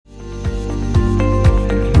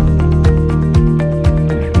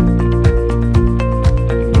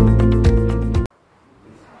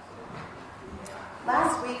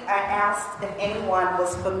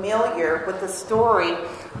story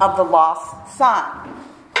of the lost son.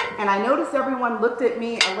 And I noticed everyone looked at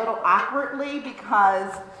me a little awkwardly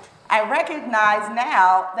because I recognize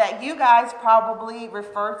now that you guys probably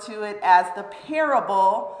refer to it as the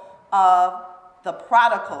parable of the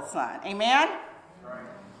prodigal son. Amen? Right.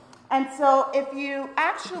 And so if you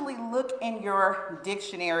actually look in your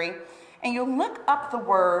dictionary and you look up the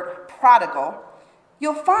word prodigal,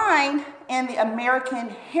 you'll find in the American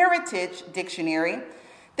Heritage Dictionary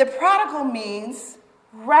that prodigal means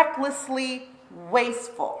recklessly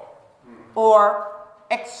wasteful or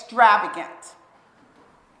extravagant.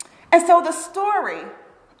 And so the story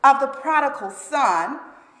of the prodigal son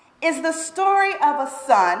is the story of a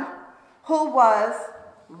son who was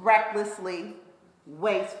recklessly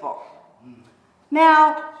wasteful.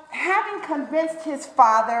 Now, having convinced his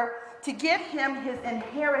father to give him his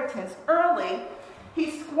inheritance early,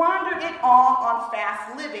 he squandered it all on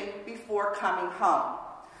fast living before coming home.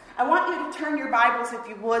 I want you to turn your Bibles, if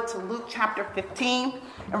you would, to Luke chapter 15,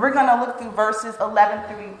 and we're going to look through verses 11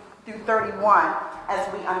 through 31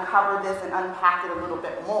 as we uncover this and unpack it a little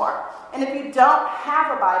bit more. And if you don't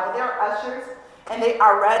have a Bible, there are ushers, and they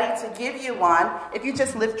are ready to give you one if you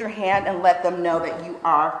just lift your hand and let them know that you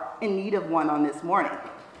are in need of one on this morning.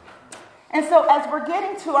 And so as we're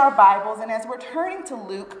getting to our Bibles and as we're turning to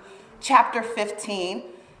Luke chapter 15,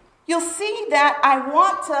 you'll see that I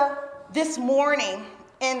want to, this morning,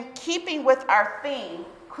 in keeping with our theme,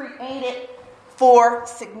 created for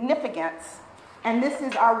significance, and this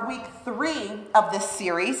is our week 3 of this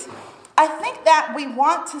series, I think that we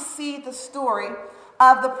want to see the story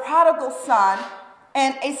of the prodigal son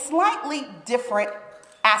in a slightly different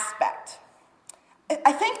aspect.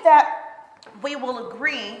 I think that we will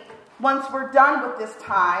agree, once we're done with this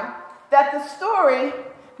time, that the story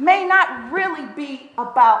may not really be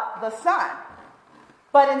about the son,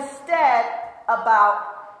 but instead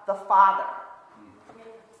about the father.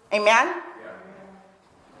 Amen?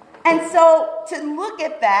 And so to look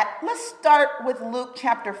at that, let's start with Luke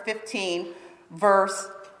chapter 15, verse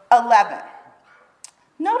 11.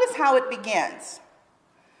 Notice how it begins.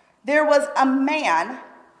 There was a man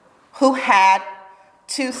who had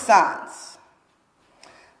 2 sons.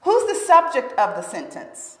 Who's the subject of the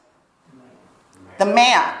sentence? The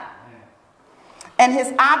man. And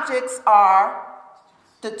his objects are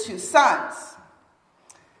the 2 sons.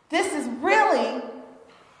 This is really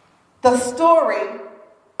the story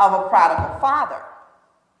of a prodigal father.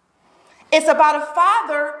 It's about a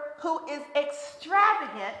father who is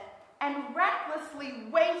extravagant and recklessly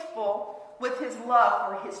wasteful with his love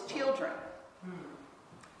for his children.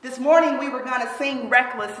 This morning we were going to sing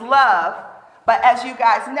Reckless Love, but as you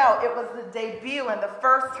guys know, it was the debut and the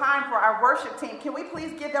first time for our worship team. Can we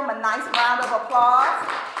please give them a nice round of applause?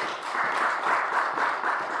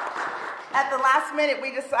 At the last minute,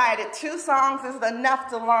 we decided 2 songs is enough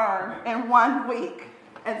to learn in 1 week.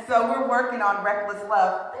 And so we're working on Reckless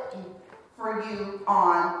Love for you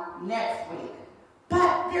on next week.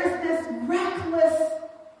 But there's this reckless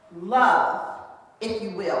love, if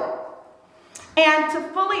you will. And to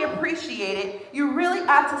fully appreciate it, you really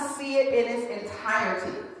ought to see it in its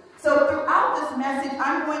entirety. So throughout this message,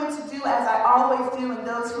 I'm going to do as I always do, and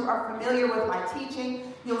those who are familiar with my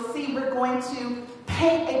teaching, you'll see we're going to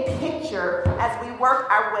paint a picture as we work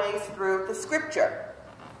our ways through the scripture.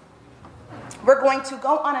 We're going to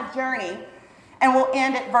go on a journey, and we'll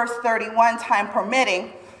end at verse 31, time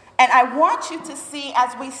permitting. And I want you to see,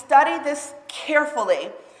 as we study this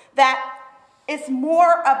carefully, that it's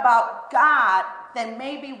more about God than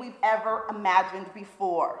maybe we've ever imagined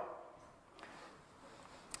before.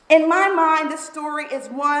 In my mind, this story is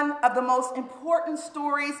one of the most important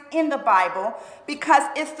stories in the Bible because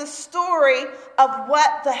it's the story of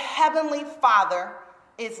what the Heavenly Father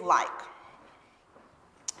is like.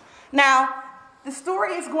 Now, the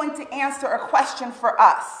story is going to answer a question for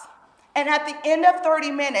us. And at the end of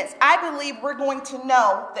 30 minutes, I believe we're going to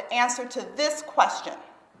know the answer to this question.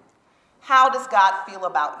 How does God feel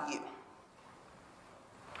about you?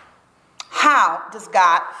 How does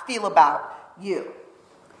God feel about you?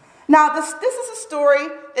 Now, this is a story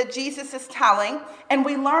that Jesus is telling, and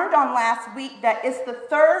we learned on last week that it's the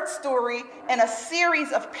 3rd story in a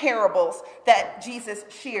series of parables that Jesus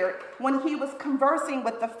shared when he was conversing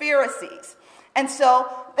with the Pharisees. And so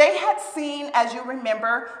they had seen, as you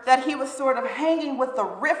remember, that he was sort of hanging with the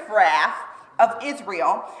riffraff of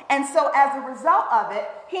Israel. And so as a result of it,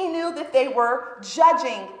 he knew that they were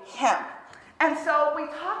judging him. And so we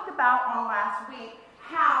talked about on last week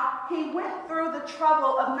how he went through the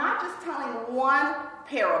trouble of not just telling one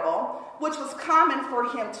parable, which was common for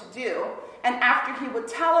him to do, and after he would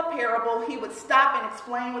tell a parable, he would stop and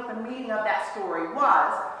explain what the meaning of that story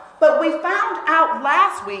was. But we found out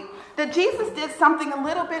last week that Jesus did something a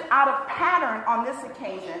little bit out of pattern on this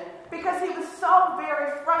occasion because he was so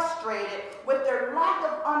very frustrated with their lack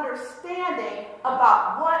of understanding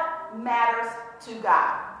about what matters to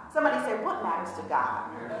God. Somebody say, what matters to God?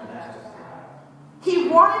 He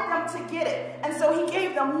wanted them to get it. And so he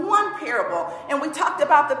gave them one parable. And we talked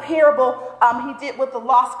about the parable he did with the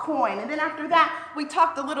lost coin. And then after that, we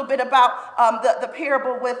talked a little bit about the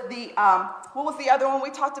parable with the, what was the other one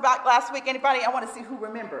we talked about last week? Anybody? I want to see who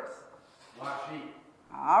remembers. Lost sheep.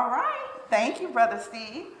 All right. Thank you, Brother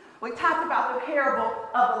Steve. We talked about the parable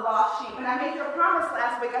of the lost sheep. And I made you a promise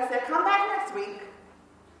last week. I said, come back next week.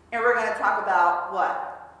 And we're going to talk about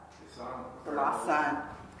what? The son. The lost son.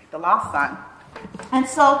 The lost son. And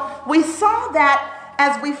so we saw that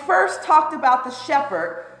as we first talked about the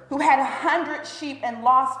shepherd who had 100 sheep and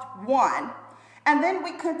lost one. And then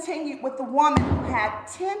we continued with the woman who had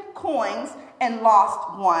 10 coins and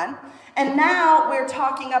lost one. And now we're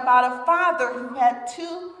talking about a father who had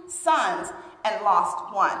 2 sons and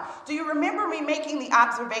lost one. Do you remember me making the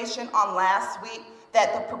observation on last week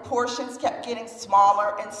that the proportions kept getting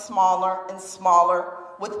smaller and smaller and smaller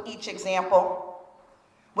with each example?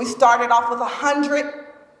 We started off with 100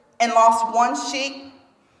 and lost 1 sheep.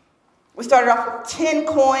 We started off with 10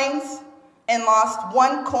 coins and lost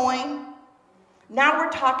 1 coin. Now we're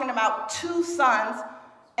talking about 2 sons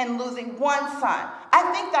and losing 1 son. I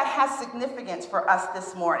think that has significance for us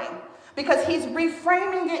this morning because he's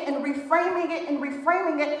reframing it and reframing it and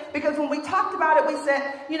reframing it, because when we talked about it, we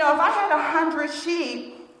said, you know, if I had 100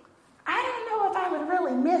 sheep, I don't know if I would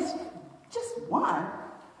really miss just 1.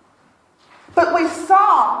 But we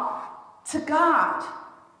saw to God,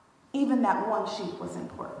 even that 1 sheep was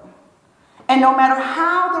important. And no matter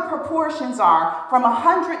how the proportions are, from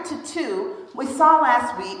 100 to 2, we saw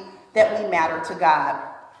last week that we matter to God.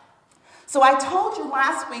 So I told you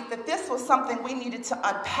last week that this was something we needed to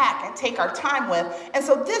unpack and take our time with. And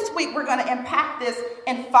so this week we're going to unpack this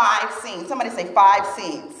in 5 scenes. Somebody say 5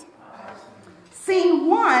 scenes. Scene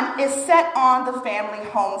 1 is set on the family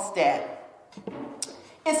homestead.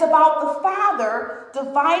 It's about the father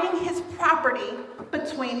dividing his property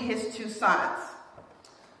between his 2 sons.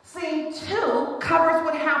 Scene 2 covers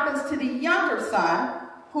what happens to the younger son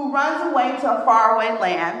who runs away to a faraway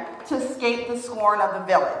land to escape the scorn of the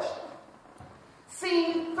village.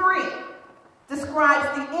 Scene 3 describes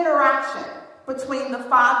the interaction between the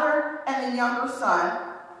father and the younger son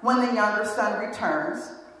when the younger son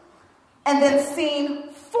returns. And then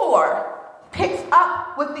scene 4 picks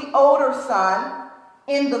up with the older son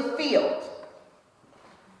in the field.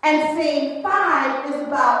 And scene 5 is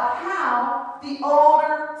about how the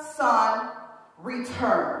older son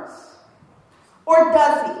returns. Or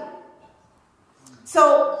does he?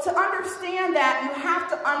 So to understand that, you have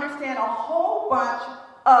to understand a whole bunch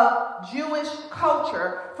of Jewish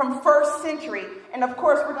culture from 1st century. And of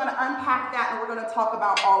course, we're going to unpack that and we're going to talk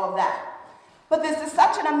about all of that. But this is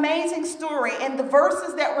such an amazing story, and the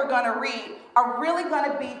verses that we're going to read are really going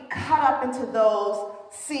to be cut up into those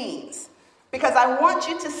scenes, because I want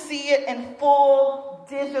you to see it in full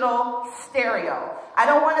digital stereo. I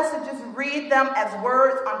don't want us to just read them as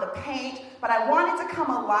words on the page, but I want it to come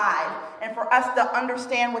alive and for us to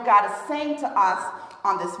understand what God is saying to us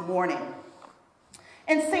on this morning.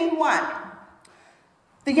 In scene 1,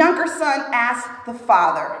 the younger son asks the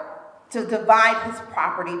father to divide his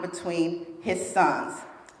property between his sons,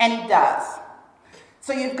 and he does.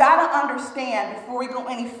 So you've got to understand, before we go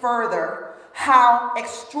any further, how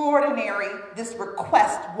extraordinary this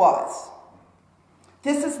request was.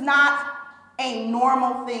 This is not a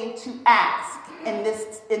normal thing to ask in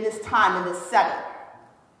this time, in this setting.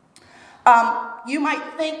 You might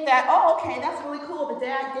think that, oh, okay, that's really cool. The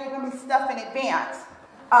dad gave him his stuff in advance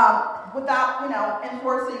without,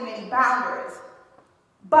 enforcing any boundaries.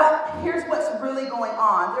 But here's what's really going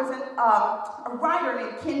on. There's a writer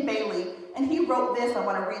named Ken Bailey, and he wrote this. I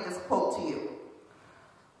want to read this quote to you.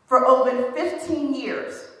 For over 15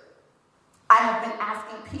 years, I have been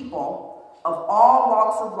asking people of all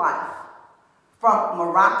walks of life, from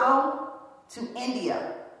Morocco to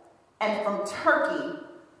India, and from Turkey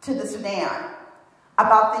to the Sudan,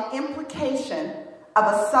 about the implication of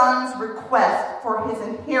a son's request for his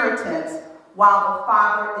inheritance while the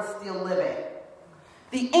father is still living.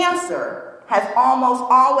 The answer has almost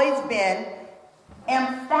always been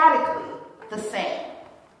emphatically the same.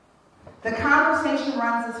 The conversation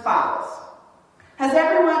runs as follows. Has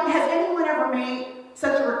anyone ever made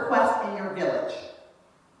such a request in your village?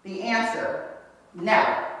 The answer,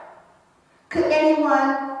 never. Could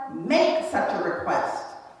anyone make such a request?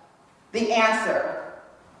 The answer,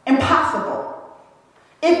 impossible.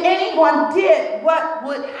 If anyone did, what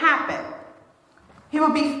would happen? He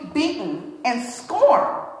would be beaten and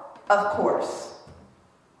scorned, of course.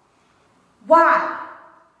 Why?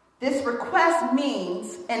 This request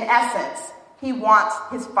means, in essence, he wants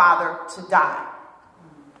his father to die.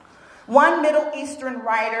 One Middle Eastern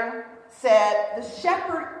writer said, the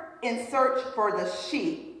shepherd in search for the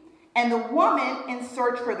sheep and the woman in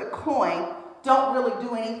search for the coin don't really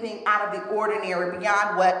do anything out of the ordinary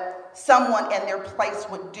beyond what someone in their place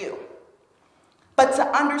would do. But to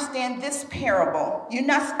understand this parable, you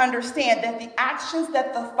must understand that the actions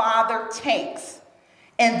that the father takes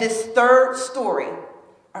in this third story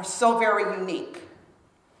are so very unique.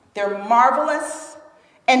 They're marvelous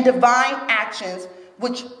and divine actions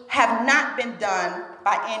which have not been done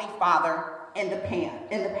by any father in the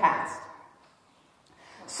past.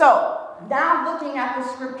 So, now looking at the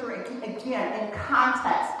scripture again in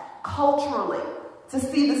context, culturally, to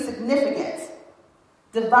see the significance.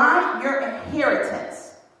 Divide your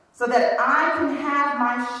inheritance so that I can have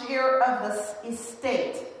my share of the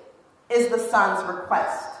estate is the son's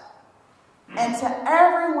request. And to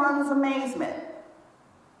everyone's amazement,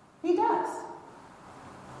 he does.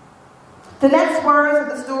 The next words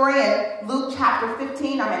of the story in Luke chapter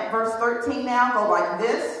 15, I'm at verse 13 now, go like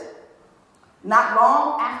this. Not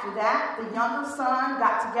long after that, the younger son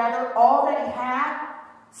got together all that he had,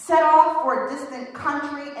 set off for a distant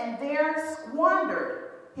country, and there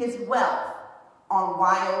squandered his wealth on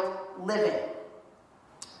wild living.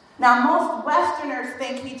 Now, most Westerners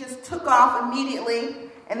think he just took off immediately,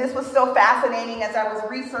 and this was so fascinating as I was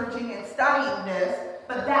researching and studying this,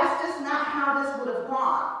 but that's just not how this would have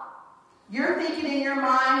gone. You're thinking in your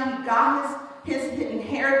mind he got his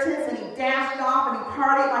inheritance and he dashed off and he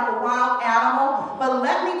partied like a wild animal, but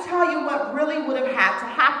let me tell you what really would have had to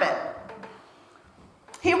happen.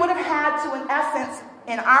 He would have had to, in essence,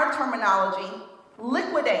 in our terminology,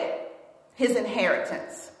 liquidate his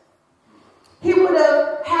inheritance. He would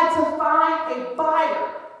have had to find a buyer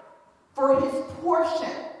for his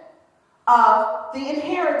portion of the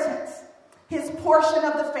inheritance, his portion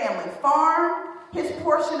of the family farm, his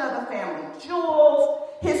portion of the family jewels,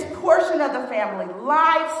 his portion of the family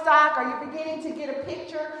livestock. Are you beginning to get a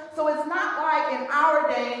picture? So it's not like in our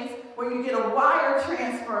days where you get a wire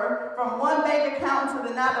transfer from one bank account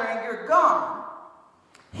to another and you're gone.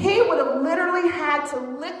 He would have literally had to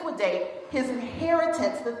liquidate his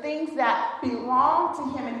inheritance, the things that belong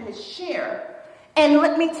to him in his share. And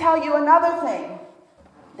let me tell you another thing.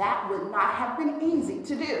 That would not have been easy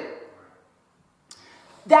to do.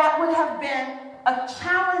 That would have been a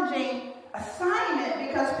challenging assignment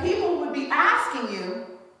because people would be asking you,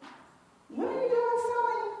 what are you doing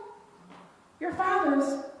selling your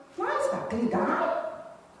father's livestock? Did he die?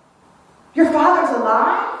 Your father's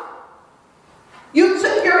alive? You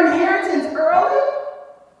took your inheritance early?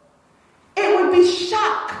 It would be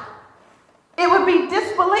shock. It would be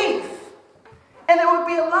disbelief. And there would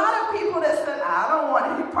be a lot of people that said, I don't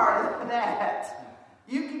want any part of that.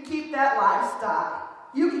 You can keep that livestock.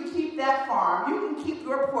 You can keep that farm. You can keep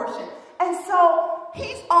your portion. And so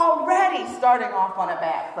he's already starting off on a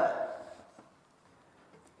bad foot.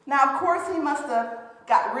 Now, of course, he must have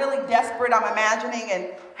got really desperate, I'm imagining,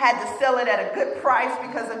 and had to sell it at a good price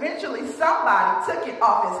because eventually somebody took it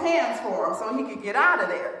off his hands for him so he could get out of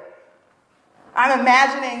there. I'm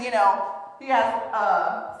imagining, he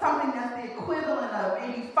has something that's the equivalent of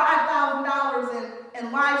maybe $5,000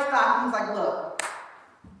 in livestock. He's like, look,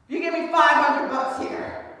 you give me $500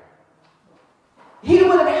 here. He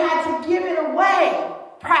would have had to give it away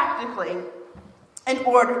practically in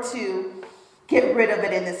order to get rid of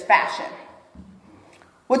it in this fashion,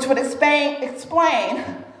 which would explain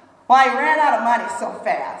why he ran out of money so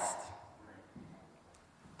fast.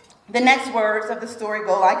 The next words of the story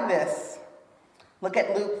go like this. Look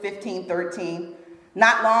at Luke 15:13.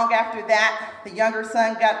 Not long after that, the younger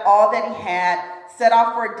son got all that he had, set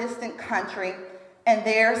off for a distant country, and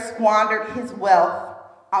there squandered his wealth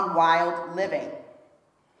on wild living.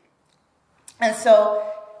 And so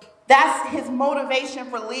that's his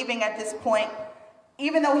motivation for leaving at this point.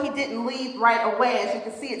 Even though he didn't leave right away, as you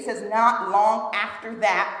can see, it says not long after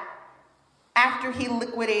that, after he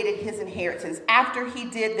liquidated his inheritance, after he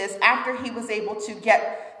did this, after he was able to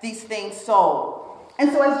get these things sold.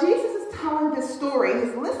 And so as Jesus is telling this story,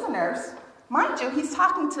 his listeners, mind you, he's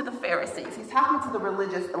talking to the Pharisees, he's talking to the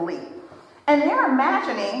religious elite. And they're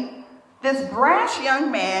imagining this brash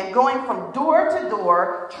young man going from door to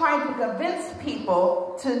door, trying to convince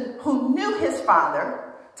people who knew his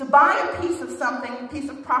father to buy a piece of something, a piece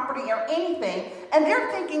of property or anything. And they're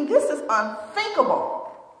thinking, this is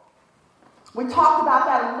unthinkable. We talked about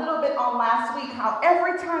that a little bit on last week, how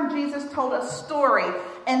every time Jesus told a story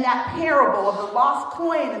in that parable of the lost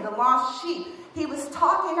coin and the lost sheep, he was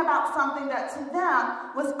talking about something that to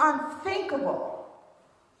them was unthinkable.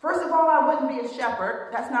 First of all, I wouldn't be a shepherd.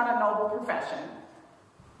 That's not a noble profession.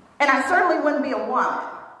 And I certainly wouldn't be a woman.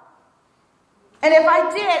 And if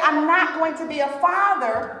I did, I'm not going to be a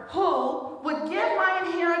father who would give my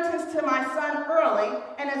inheritance to my son early,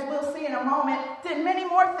 and as we'll see in a moment, did many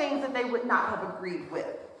more things that they would not have agreed with.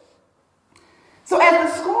 So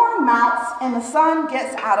as the storm mounts and the son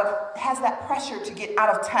has that pressure to get out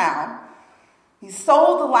of town, he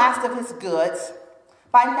sold the last of his goods.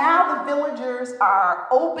 By now, the villagers are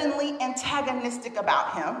openly antagonistic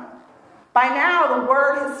about him. By now, the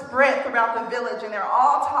word has spread throughout the village, and they're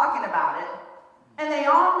all talking about it. And they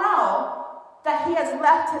all know that he has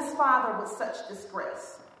left his father with such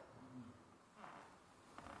disgrace.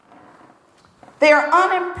 They are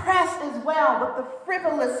unimpressed as well with the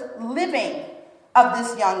frivolous living of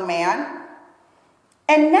this young man.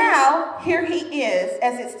 And now, here he is,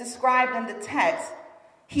 as it's described in the text,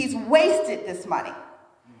 he's wasted this money.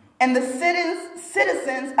 And the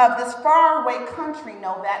citizens of this faraway country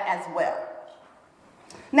know that as well.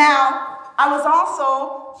 Now, I was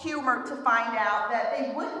also humored to find out that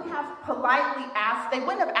they wouldn't have politely asked, they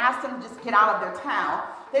wouldn't have asked him to just get out of their town.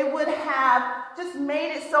 They would have just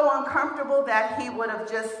made it so uncomfortable that he would have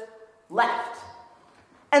just left.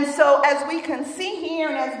 And so as we can see here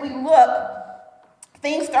and as we look,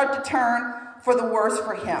 things start to turn for the worse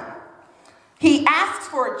for him. He asks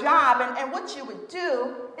for a job, and what you would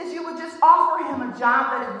do is you would just offer him a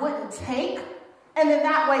job that it wouldn't take, and then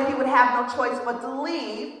that way he would have no choice but to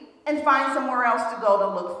leave and find somewhere else to go to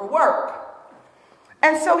look for work.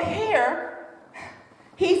 And so here,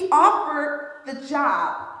 he's offered the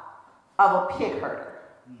job of a pig herder.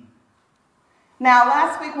 Now,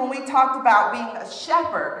 last week when we talked about being a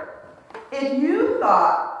shepherd, if you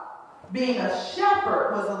thought being a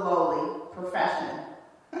shepherd was a lowly profession,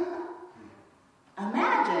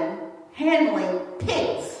 imagine handling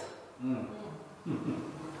pigs.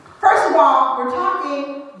 First of all, we're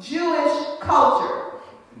talking Jewish culture.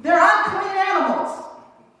 They're unclean animals.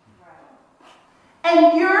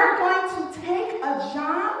 And you're going to take a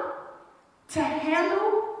job to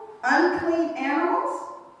handle unclean animals?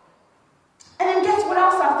 And then guess what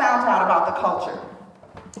else I found out about the culture?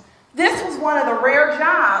 This was one of the rare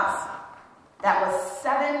jobs that was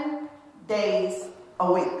 7 days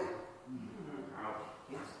a week.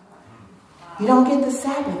 You don't get the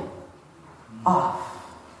Sabbath off.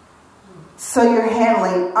 So you're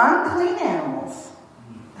handling unclean animals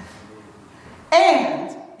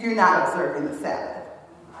and you're not observing the Sabbath.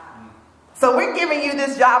 So we're giving you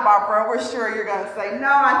this job offer and we're sure you're going to say,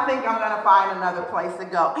 no, I think I'm going to find another place to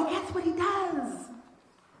go. And that's what he does.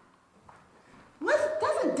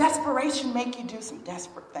 Doesn't desperation make you do some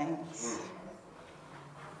desperate things?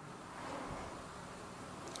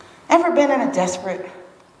 Ever been in a desperate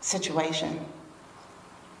situation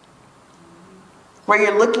where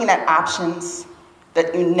you're looking at options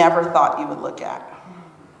that you never thought you would look at?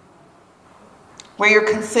 Where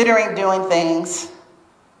you're considering doing things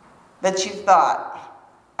that you thought,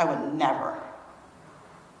 I would never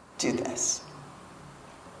do this.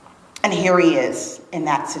 And here he is in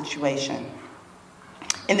that situation,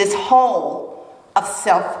 in this hole of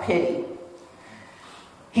self-pity.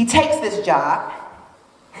 He takes this job,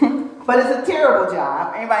 but it's a terrible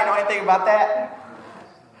job. Anybody know anything about that?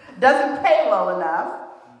 Doesn't pay well enough.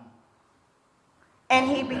 And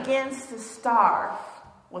he begins to starve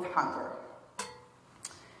with hunger.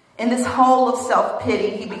 In this hole of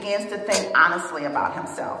self-pity, he begins to think honestly about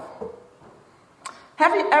himself.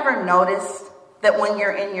 Have you ever noticed that when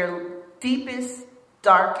you're in your deepest,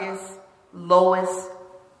 darkest, lowest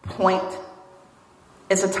point,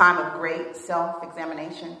 it's a time of great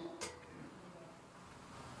self-examination?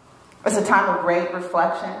 It's a time of great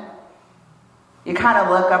reflection. You kind of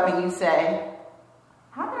look up and you say,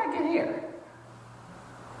 how did I get here?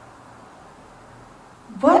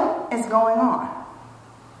 What is going on?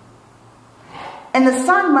 And the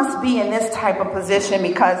son must be in this type of position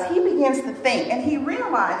because he begins to think and he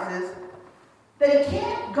realizes that he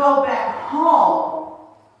can't go back home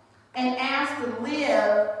and ask to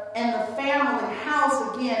live in the family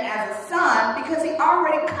house again as a son because he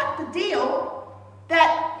already cut the deal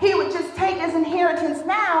that he would just take his inheritance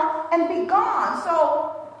now and be gone.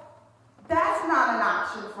 So that's not an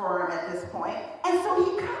option for him at this point. And so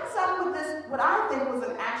he comes up with this, what I think was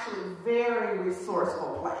an actually very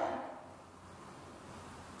resourceful plan.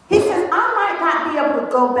 He says, I might not be able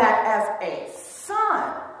to go back as a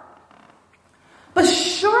son, but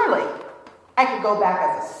surely I could go back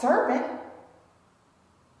as a servant.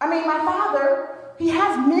 I mean, my father, he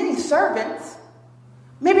has many servants.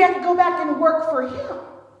 Maybe I could go back and work for him.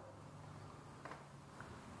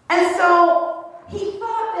 And so he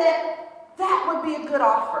thought that that would be a good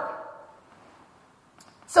offer.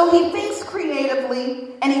 So he thinks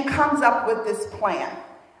creatively and he comes up with this plan.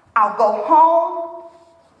 I'll go home,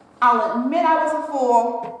 I'll admit I was a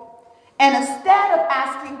fool, and instead of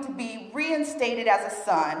asking to be reinstated as a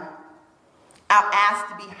son, I'll ask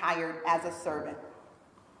to be hired as a servant.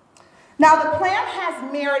 Now the plan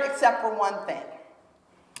has merit except for one thing.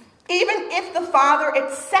 Even if the father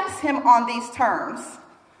accepts him on these terms,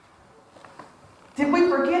 did we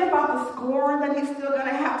forget about the scorn that he's still going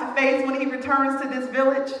to have to face when he returns to this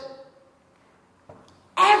village?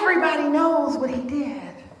 Everybody knows what he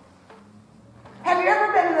did. Have you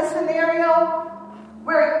ever been in a scenario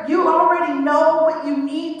where you already know what you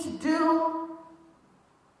need to do,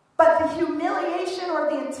 but the humiliation or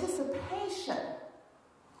the anticipation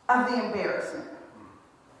of the embarrassment?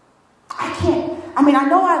 I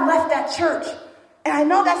know I left that church, and I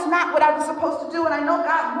know that's not what I was supposed to do, and I know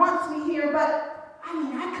God wants me here, but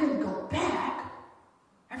I couldn't go back.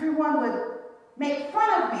 Everyone would make fun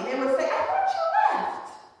of me. They would say, I thought you left.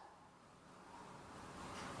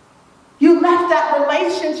 You left that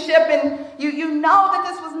relationship, and you know that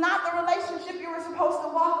this was not the relationship you were supposed to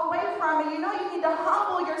walk away from, and you know you need to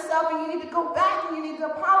humble yourself, and you need to go back, and you need to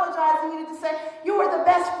apologize, and you need to say, you were the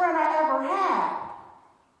best friend I ever had.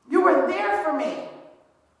 You were there for me.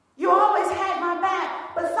 You always had my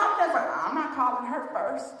back, but sometimes I'm not calling her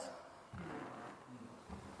first.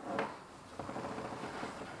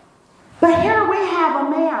 But here we have a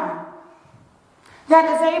man that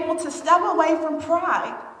is able to step away from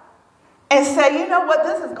pride and say, you know what,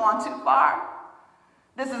 this has gone too far.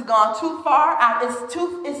 This has gone too far.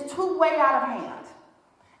 It's too way out of hand.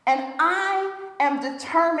 And I am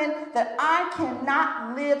determined that I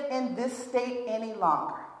cannot live in this state any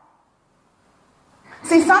longer.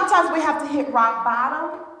 See, sometimes we have to hit rock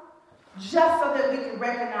bottom just so that we can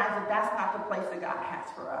recognize that that's not the place that God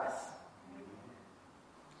has for us.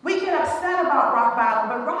 We get upset about rock bottom,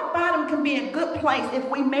 but rock bottom can be a good place if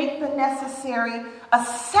we make the necessary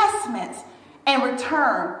assessments and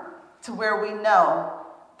return to where we know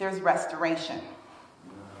there's restoration.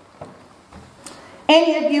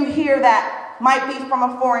 Any of you here that might be from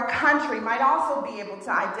a foreign country might also be able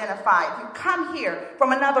to identify. If you come here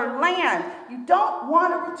from another land, you don't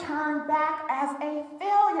want to return back as a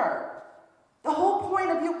failure. The whole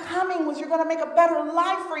point of you coming was you're going to make a better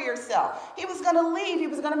life for yourself. He was going to leave. He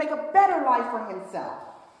was going to make a better life for himself.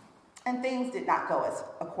 And things did not go as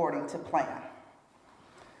according to plan.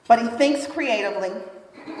 But he thinks creatively,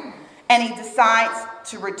 and he decides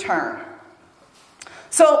to return.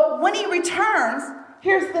 So when he returns,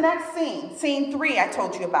 here's the next scene. Scene 3 I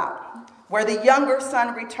told you about, where the younger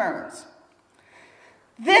son returns.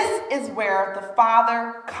 This is where the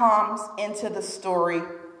father comes into the story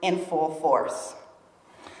in full force.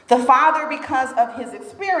 The father, because of his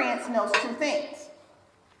experience, knows two things.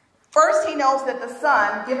 First, he knows that the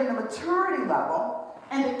son, given the maturity level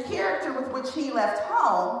and the character with which he left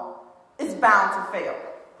home, is bound to fail.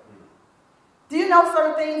 Do you know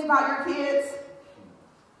certain things about your kids?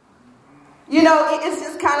 You know, it's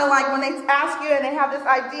just kind of like when they ask you and they have this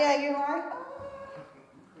idea, and you're like,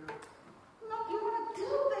 no, you want to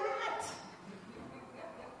do that.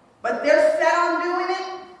 But they're set on doing it.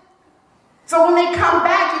 So when they come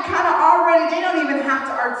back, you kind of already, they don't even have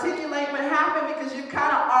to articulate what happened because you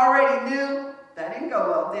kind of already knew that didn't go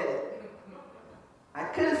well, did it? I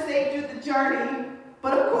could have saved you the journey,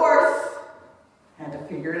 but of course, had to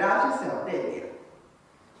figure it out yourself, didn't you?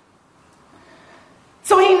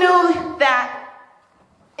 So he knew that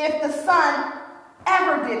if the son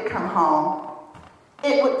ever did come home,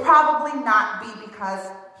 it would probably not be because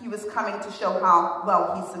he was coming to show how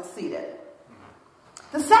well he succeeded.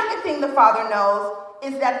 The second thing the father knows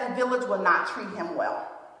is that the village will not treat him well.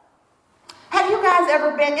 Have you guys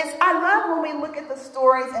ever been? I love when we look at the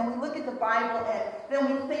stories and we look at the Bible and then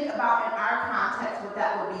we think about in our context what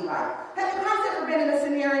that would be like. Have you guys ever been in a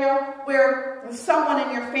scenario where there's someone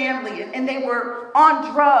in your family and they were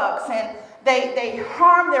on drugs and they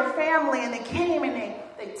harmed their family and they came and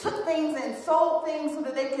they took things and sold things so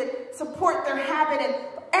that they could support their habit, and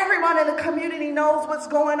everyone in the community knows what's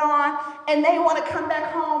going on and they want to come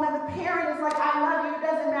back home and the parent is like, I love you, it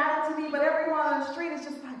doesn't matter to me, but everyone on the street is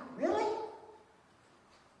just like, really?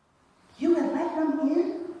 You would let them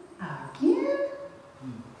in again?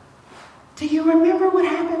 Do you remember what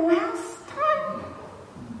happened last time?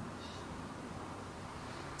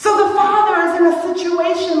 So the father is in a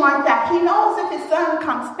situation like that. back. He knows if his son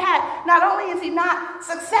comes back, not only is he not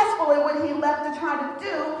successful in what he left to try to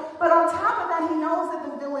do, but on top of that, he knows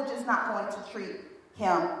that the village is not going to treat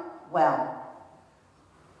him well.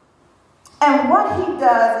 And what he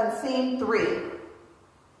does in scene 3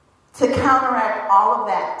 to counteract all of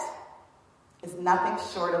that is nothing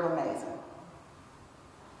short of amazing.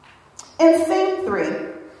 In scene 3,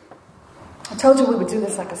 I told you we would do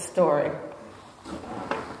this like a story.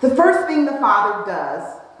 The first thing the father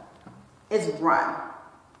does is run.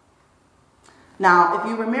 Now, if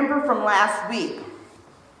you remember from last week,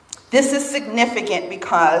 this is significant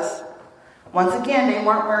because, once again, they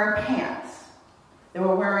weren't wearing pants. They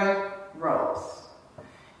were wearing robes.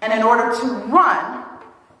 And in order to run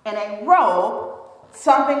in a robe,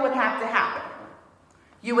 something would have to happen.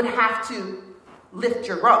 You would have to lift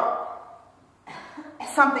your robe.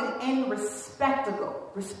 Something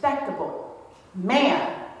respectable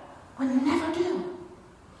man would never do.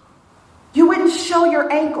 You wouldn't show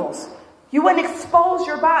your ankles. You wouldn't expose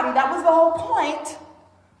your body. That was the whole point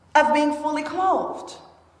of being fully clothed.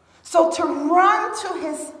 So to run to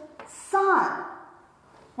his son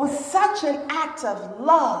was such an act of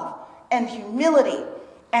love and humility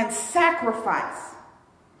and sacrifice.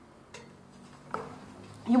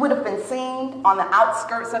 He would have been seen on the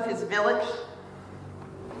outskirts of his village.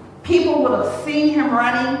 People would have seen him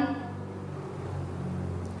running.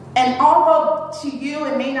 And although to you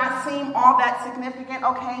it may not seem all that significant,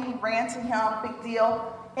 okay, he ran to him, big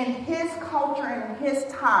deal. In his culture and in his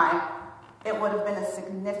time, it would have been a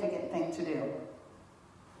significant thing to do.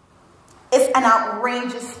 It's an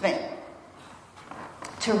outrageous thing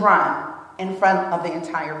to run in front of the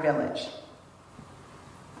entire village.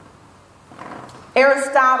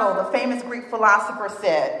 Aristotle, the famous Greek philosopher,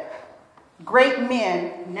 said, "Great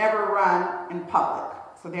men never run in public."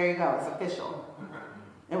 So there you go, it's official.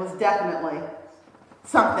 It was definitely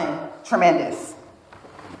something tremendous.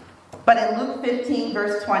 But in Luke 15,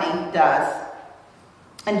 verse 20, he does.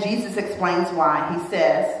 And Jesus explains why. He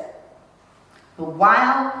says, "But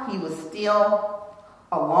while he was still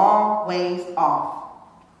a long ways off,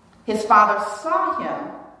 his father saw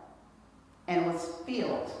him and was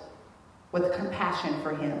filled with compassion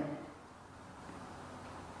for him."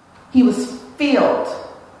 He was filled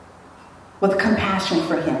with compassion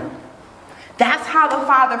for him. That's how the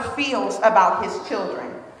Father feels about his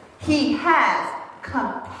children. He has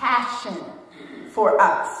compassion for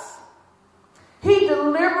us. He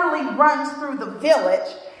deliberately runs through the village,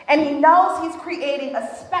 and he knows he's creating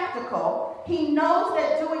a spectacle. He knows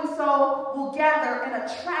that doing so will gather and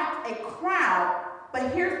attract a crowd.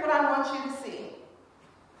 But here's what I want you to see.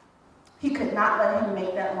 He could not let him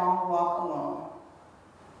make that long walk alone.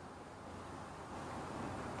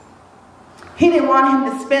 He didn't want him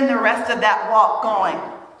to spend the rest of that walk going,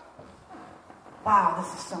 "Wow,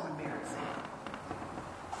 this is so embarrassing."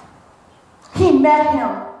 He met him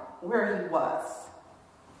where he was.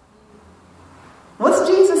 What's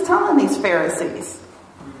Jesus telling these Pharisees?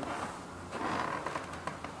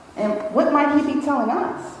 And what might he be telling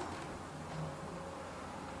us?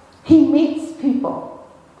 He meets people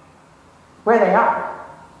where they are.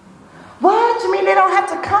 What? You mean they don't have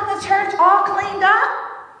to come to church all cleaned up?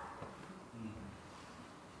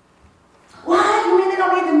 What? You mean they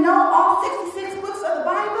don't need to know all 66 books of the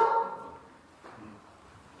Bible?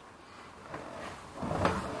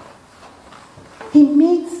 He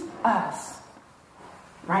meets us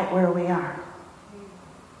right where we are.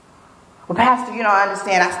 Well, Pastor, you don't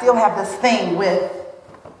understand. I still have this thing with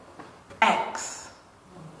X.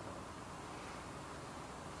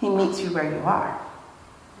 He meets you where you are.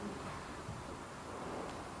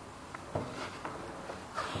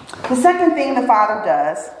 The second thing the Father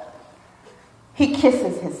does, he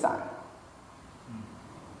kisses his son.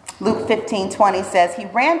 Luke 15:20 says, "He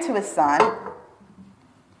ran to his son,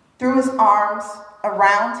 threw his arms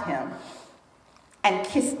around him, and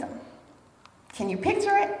kissed him." Can you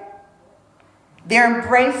picture it? They're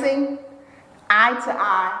embracing eye to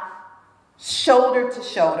eye, shoulder to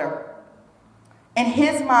shoulder. In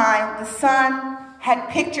his mind, the son had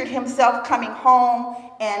pictured himself coming home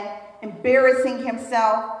and embarrassing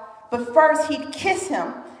himself. But first he'd kiss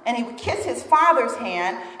him, and he would kiss his father's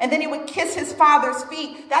hand, and then he would kiss his father's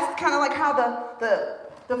feet. That's kind of like how the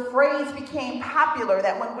phrase became popular,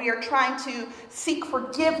 that when we are trying to seek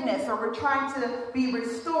forgiveness or we're trying to be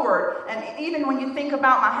restored. And even when you think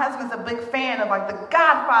about, my husband's a big fan of like the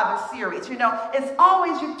Godfather series, you know, it's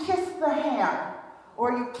always you kiss the hand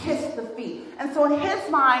or you kiss the feet. And so in his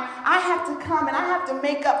mind, I have to come and I have to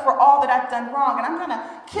make up for all that I've done wrong. And I'm going to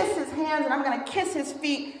kiss his hands and I'm going to kiss his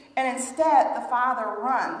feet. And instead, the father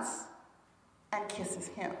runs and kisses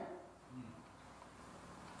him.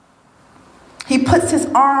 He puts his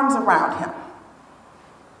arms around him.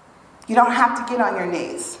 You don't have to get on your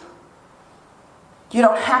knees. You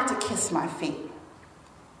don't have to kiss my feet.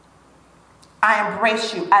 I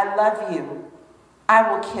embrace you. I love you. I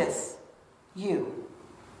will kiss you.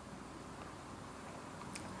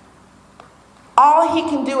 All he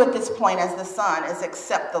can do at this point as the son is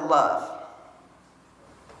accept the love.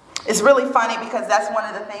 It's really funny because that's one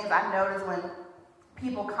of the things I notice when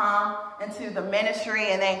people come into the ministry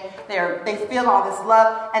and they feel all this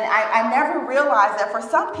love. And I never realized that for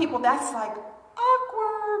some people that's like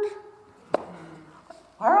awkward.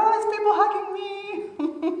 Why are all these people hugging me?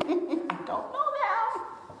 I don't know them.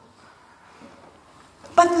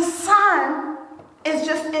 But the son is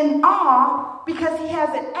just in awe because he has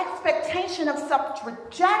an expectation of such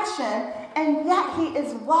rejection, and yet he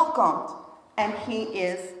is welcomed and he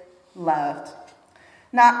is loved.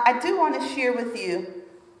 Now, I do want to share with you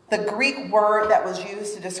the Greek word that was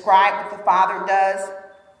used to describe what the Father does.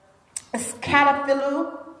 It's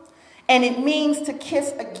kataphilou, and it means to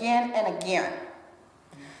kiss again and again.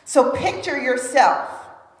 So picture yourself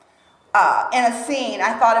in a scene.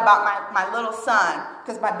 I thought about my little son,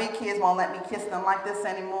 because my big kids won't let me kiss them like this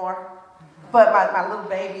anymore. But my little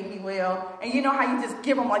baby, he will. And you know how you just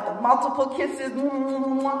give him like the multiple kisses,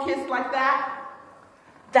 one kiss like that?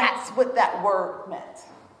 That's what that word meant.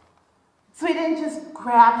 So he didn't just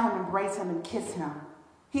grab him, embrace him, and kiss him.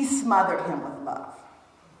 He smothered him with love.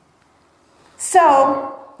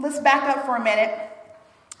 So let's back up for a minute.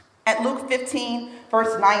 At Luke 15,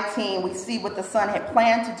 verse 19, we see what the son had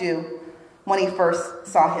planned to do when he first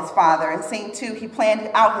saw his father. In scene 2, he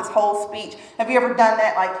planned out his whole speech. Have you ever done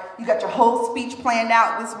that? Like, you got your whole speech planned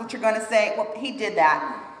out. This is what you're going to say. Well, he did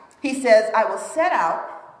that. He says, I will set out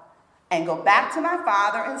and go back to my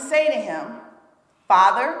father and say to him,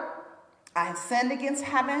 Father, I have sinned against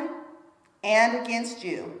heaven and against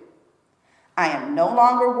you. I am no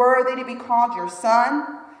longer worthy to be called your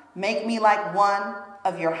son. Make me like one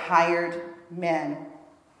of your hired men.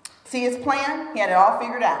 See his plan? He had it all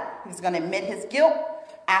figured out. He was going to admit his guilt,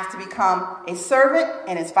 ask to become a servant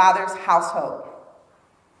in his father's household.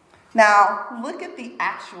 Now, look at the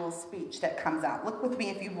actual speech that comes out. Look with me,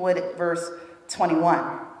 if you would, at verse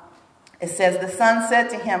 21. It says, the son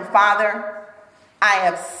said to him, Father, I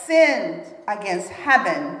have sinned against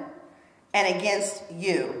heaven and against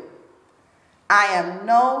you. I am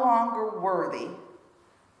no longer worthy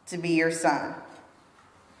to be your son.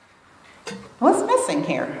 What's missing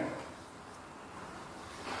here?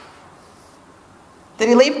 Did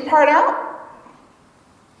he leave a part out?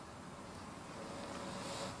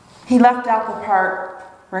 He left out the part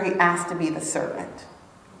where he asked to be the servant.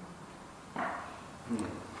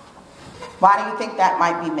 Why do you think that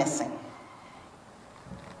might be missing?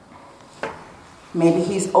 Maybe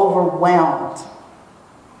he's overwhelmed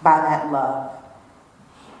by that love.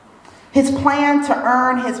 His plan to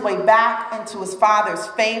earn his way back into his father's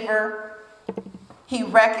favor, he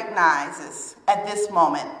recognizes at this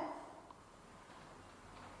moment,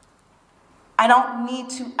 I don't need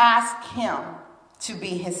to ask him to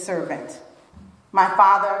be his servant. My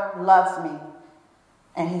father loves me,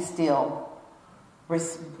 and he still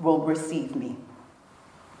will receive me.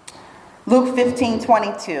 Luke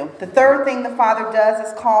 15:22. The third thing the father does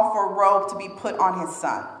is call for a robe to be put on his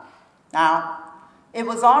son. Now, it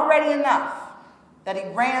was already enough that he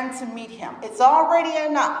ran to meet him. It's already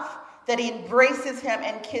enough that he embraces him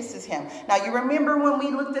and kisses him. Now, you remember when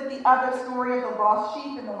we looked at the other story of the lost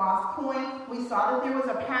sheep and the lost coin, we saw that there was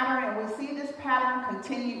a pattern, and we see this pattern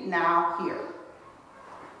continued now here.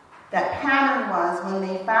 That pattern was when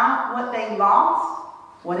they found what they lost,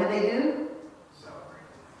 what did they do?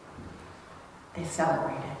 They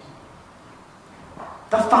celebrated.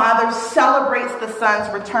 The father celebrates the son's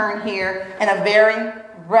return here in a very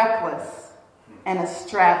reckless and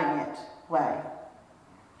extravagant way.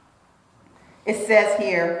 It says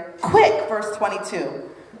here, quick, verse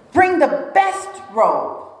 22, bring the best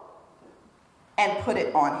robe and put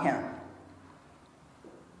it on him.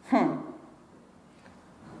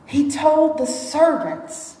 He told the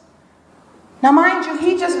servants. Now, mind you,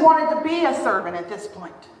 he just wanted to be a servant at this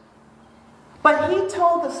point. But he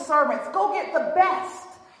told the servants, go get the best.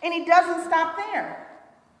 And he doesn't stop there.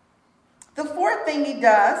 The fourth thing he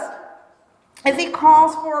does is he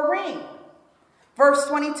calls for a ring. Verse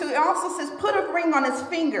 22, it also says, put a ring on his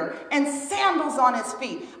finger and sandals on his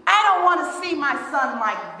feet. I don't want to see my son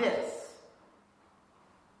like this.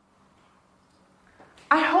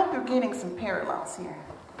 I hope you're getting some parallels here.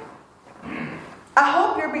 I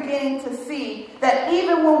hope you're beginning to see that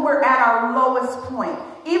even when we're at our lowest point,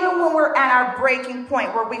 even when we're at our breaking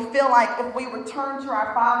point where we feel like if we return to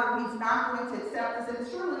our Father, he's not going to accept us, and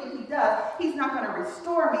surely if he does. He's not going to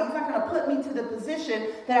restore me. He's not going to put me to the position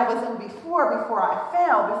that I was in before I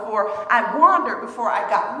fell, before I wandered, before I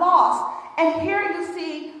got lost. And here you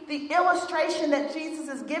see the illustration that Jesus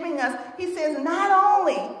is giving us. He says not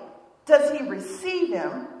only does he receive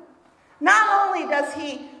him, not only does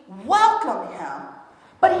he welcome him,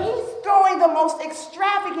 but he's throwing the most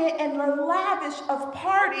extravagant and lavish of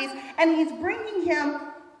parties, and he's bringing him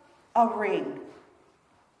a ring.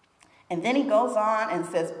 And then he goes on and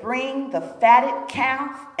says, bring the fatted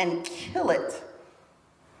calf and kill it.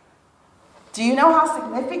 Do you know how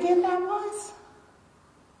significant that was?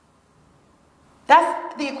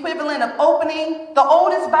 That's the equivalent of opening the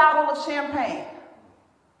oldest bottle of champagne.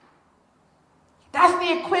 That's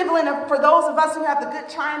the equivalent of, for those of us who have the good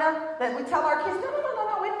china, that we tell our kids,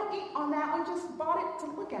 no, we don't eat on that. We just bought it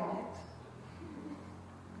to look at it.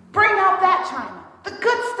 Bring out that china, the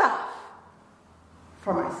good stuff,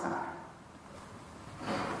 for my son.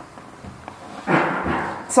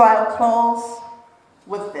 So I will close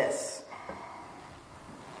with this.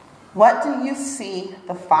 What do you see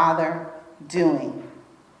the Father doing?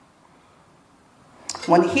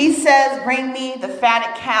 When he says, bring me the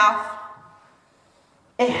fatted calf,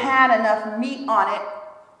 it had enough meat on it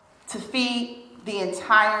to feed the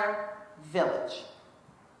entire village.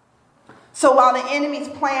 So while the enemy's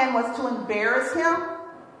plan was to embarrass him,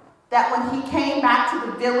 that when he came back to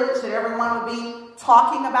the village, that everyone would be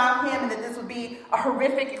talking about him and that this would be a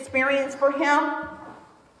horrific experience for him,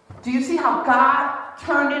 do you see how God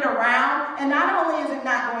turned it around? And not only is it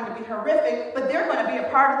not going to be horrific, but they're going to be a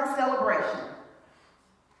part of the celebration.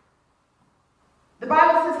 The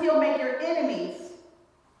Bible says he'll make your enemies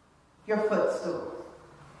your footstool.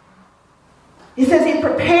 He says he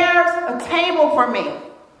prepares a table for me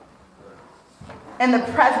in the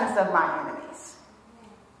presence of my enemies.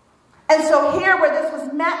 And so here, where this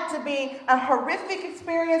was meant to be a horrific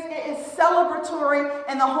experience, it is celebratory,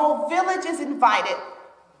 and the whole village is invited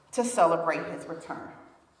to celebrate his return.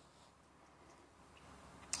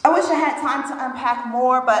 I wish I had time to unpack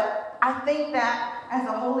more, but I think that as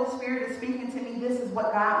the Holy Spirit is speaking to me, this is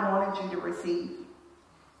what God wanted you to receive.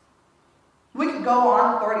 We could go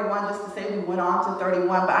on to 31 just to say we went on to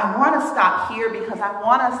 31, but I want to stop here because I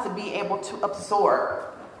want us to be able to absorb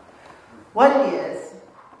what it is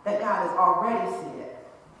that God has already said.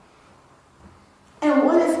 And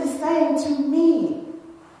what is he saying to me?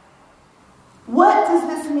 What does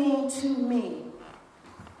this mean to me?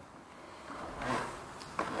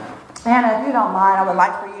 Anna, if you don't mind, I would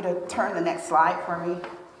like for you to turn the next slide for me.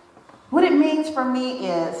 What it means for me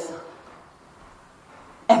is,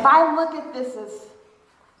 if I look at this as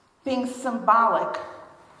being symbolic,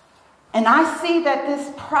 and I see that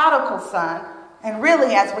this prodigal son, and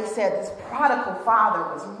really, as we said, this prodigal father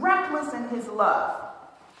was reckless in his love,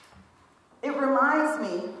 it reminds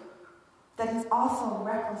me that he's also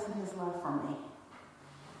reckless in his love for me.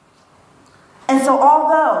 And so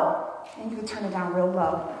although, and you can turn it down real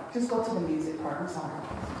low, just go to the music part, I'm sorry.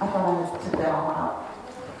 I thought I took that all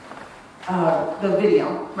out. The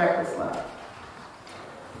video, Reckless Love.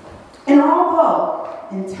 And although,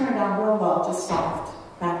 and turn it down real low, just soft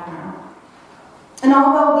background. And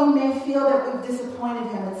although we may feel that we've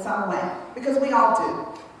disappointed him in some way, because we all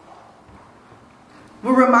do,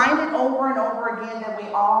 we're reminded over and over again that we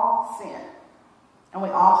all sin, and we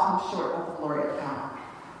all come short of the glory of God.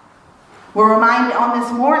 We're reminded on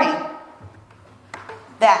this morning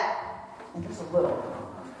that, and just a little,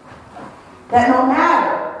 that no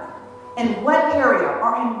matter in what area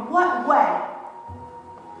or in what way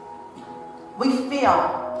we feel,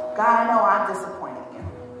 God, I know I'm disappointing you.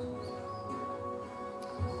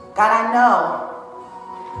 God, I know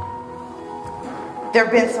there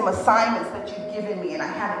have been some assignments that you've given me and I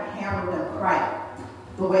haven't handled them right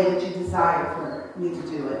the way that you desire for me to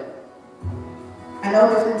do it. I know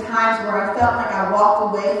there's been times where I felt like I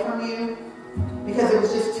walked away from you because it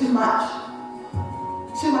was just too much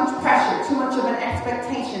pressure, too much of an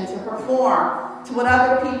expectation to perform to what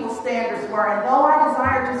other people's standards were. And though I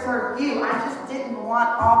desired to serve you, I just didn't want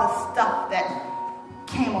all the stuff that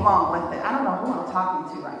came along with it. I don't know who I'm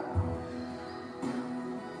talking to right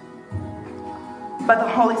now. But the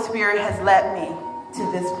Holy Spirit has led me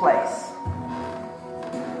to this place.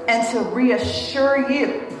 And to reassure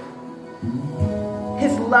you,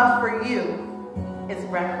 his love for you is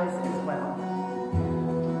reckless as well.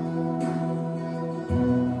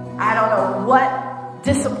 I don't know what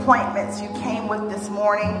disappointments you came with this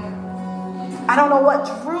morning. I don't know what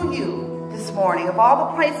drew you this morning. Of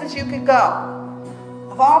all the places you could go,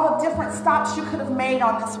 of all the different stops you could have made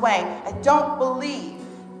on this way, I don't believe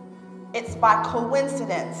it's by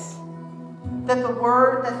coincidence that the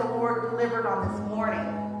word that the Lord delivered on this morning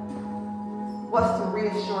was to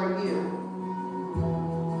reassure you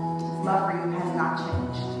his love for you has not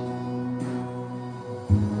changed.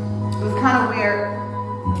 It was kind of weird.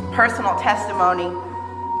 Personal testimony.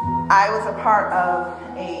 I was a part of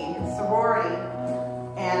a sorority,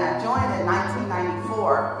 and I joined in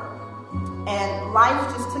 1994. And life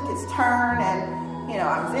just took its turn, and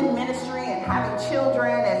I was in ministry and having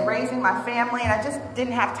children and raising my family, and I just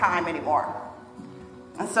didn't have time anymore.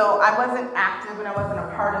 And so I wasn't active and I wasn't a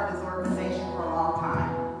part of this organization for a long time.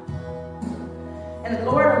 And the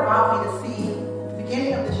Lord allowed me to see at the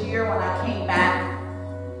beginning of this year when I came back,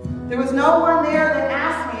 there was no one there that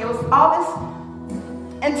asked me. It was all this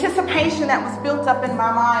anticipation that was built up in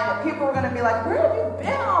my mind that people were going to be like, where have you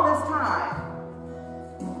been all this time?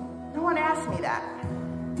 No one asked me that.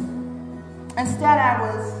 Instead, I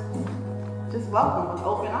was just welcomed with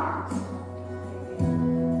open arms.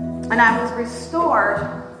 And I was restored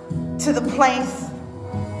to the place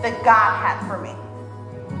that God had for me.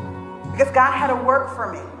 Because God had a work for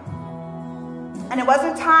me. And it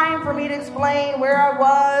wasn't time for me to explain where I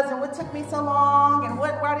was and what took me so long and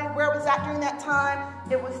where was I during that time.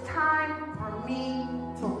 It was time for me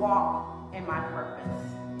to walk in my purpose.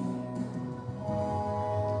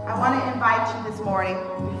 I want to invite you this morning,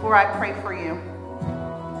 before I pray for you.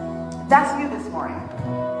 If that's you this morning.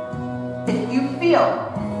 If you feel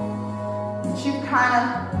that you kind of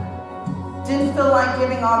didn't feel like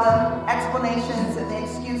giving all the explanations and the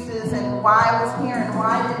excuses and why I was here and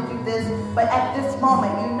why I didn't do this, but at this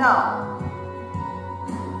moment,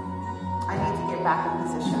 I need to get back in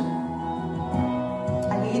position.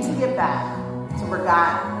 I need to get back to where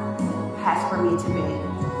God has for me to be.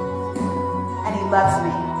 And He loves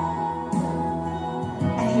me.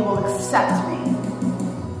 And He will accept me.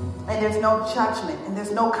 And there's no judgment and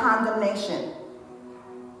there's no condemnation.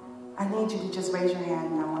 I need you to just raise your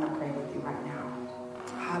hand and I want to pray with you right now.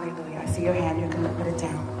 Hallelujah. I see your hand. You can put it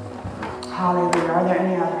down. Hallelujah. Are there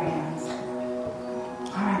any other hands?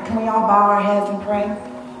 All right. Can we all bow our heads and pray?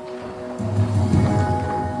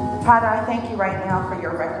 Father, I thank you right now for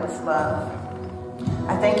your reckless love.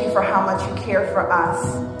 I thank you for how much you care for us.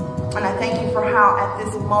 And I thank you for how at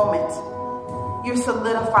this moment you're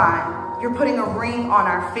solidifying. You're putting a ring on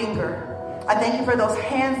our finger. I thank you for those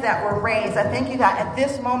hands that were raised. I thank you that at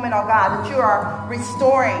this moment, oh God, that you are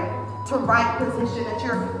restoring to right position, that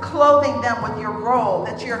you're clothing them with your robe,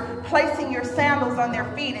 that you're placing your sandals on their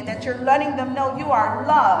feet, and that you're letting them know you are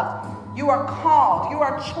loved, you are called, you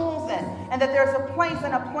are chosen, and that there's a place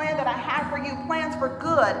and a plan that I have for you, plans for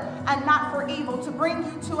good and not for evil, to bring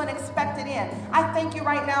you to an expected end. I thank you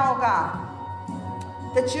right now, oh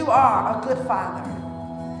God, that you are a good Father.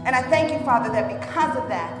 And I thank you, Father, that because of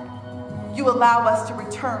that, you allow us to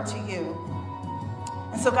return to you.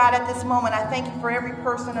 And so, God, at this moment, I thank you for every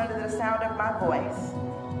person under the sound of my voice.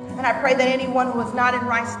 And I pray that anyone who is not in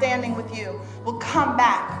right standing with you will come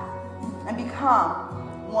back and become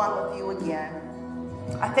one with you again.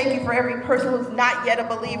 I thank you for every person who's not yet a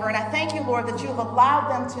believer. And I thank you, Lord, that you have allowed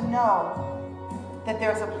them to know that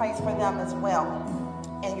there's a place for them as well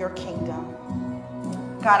in your kingdom.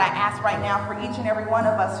 God, I ask right now for each and every one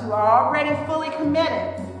of us who are already fully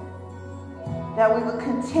committed that we would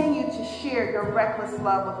continue to share your reckless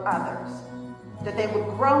love with others, that they would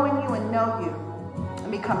grow in you and know you and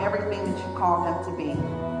become everything that you call them to be.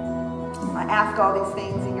 I ask all these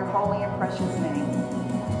things in your holy and precious name.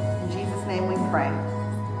 In Jesus' name we pray.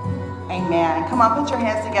 Amen. Come on, put your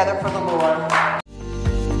hands together for the Lord.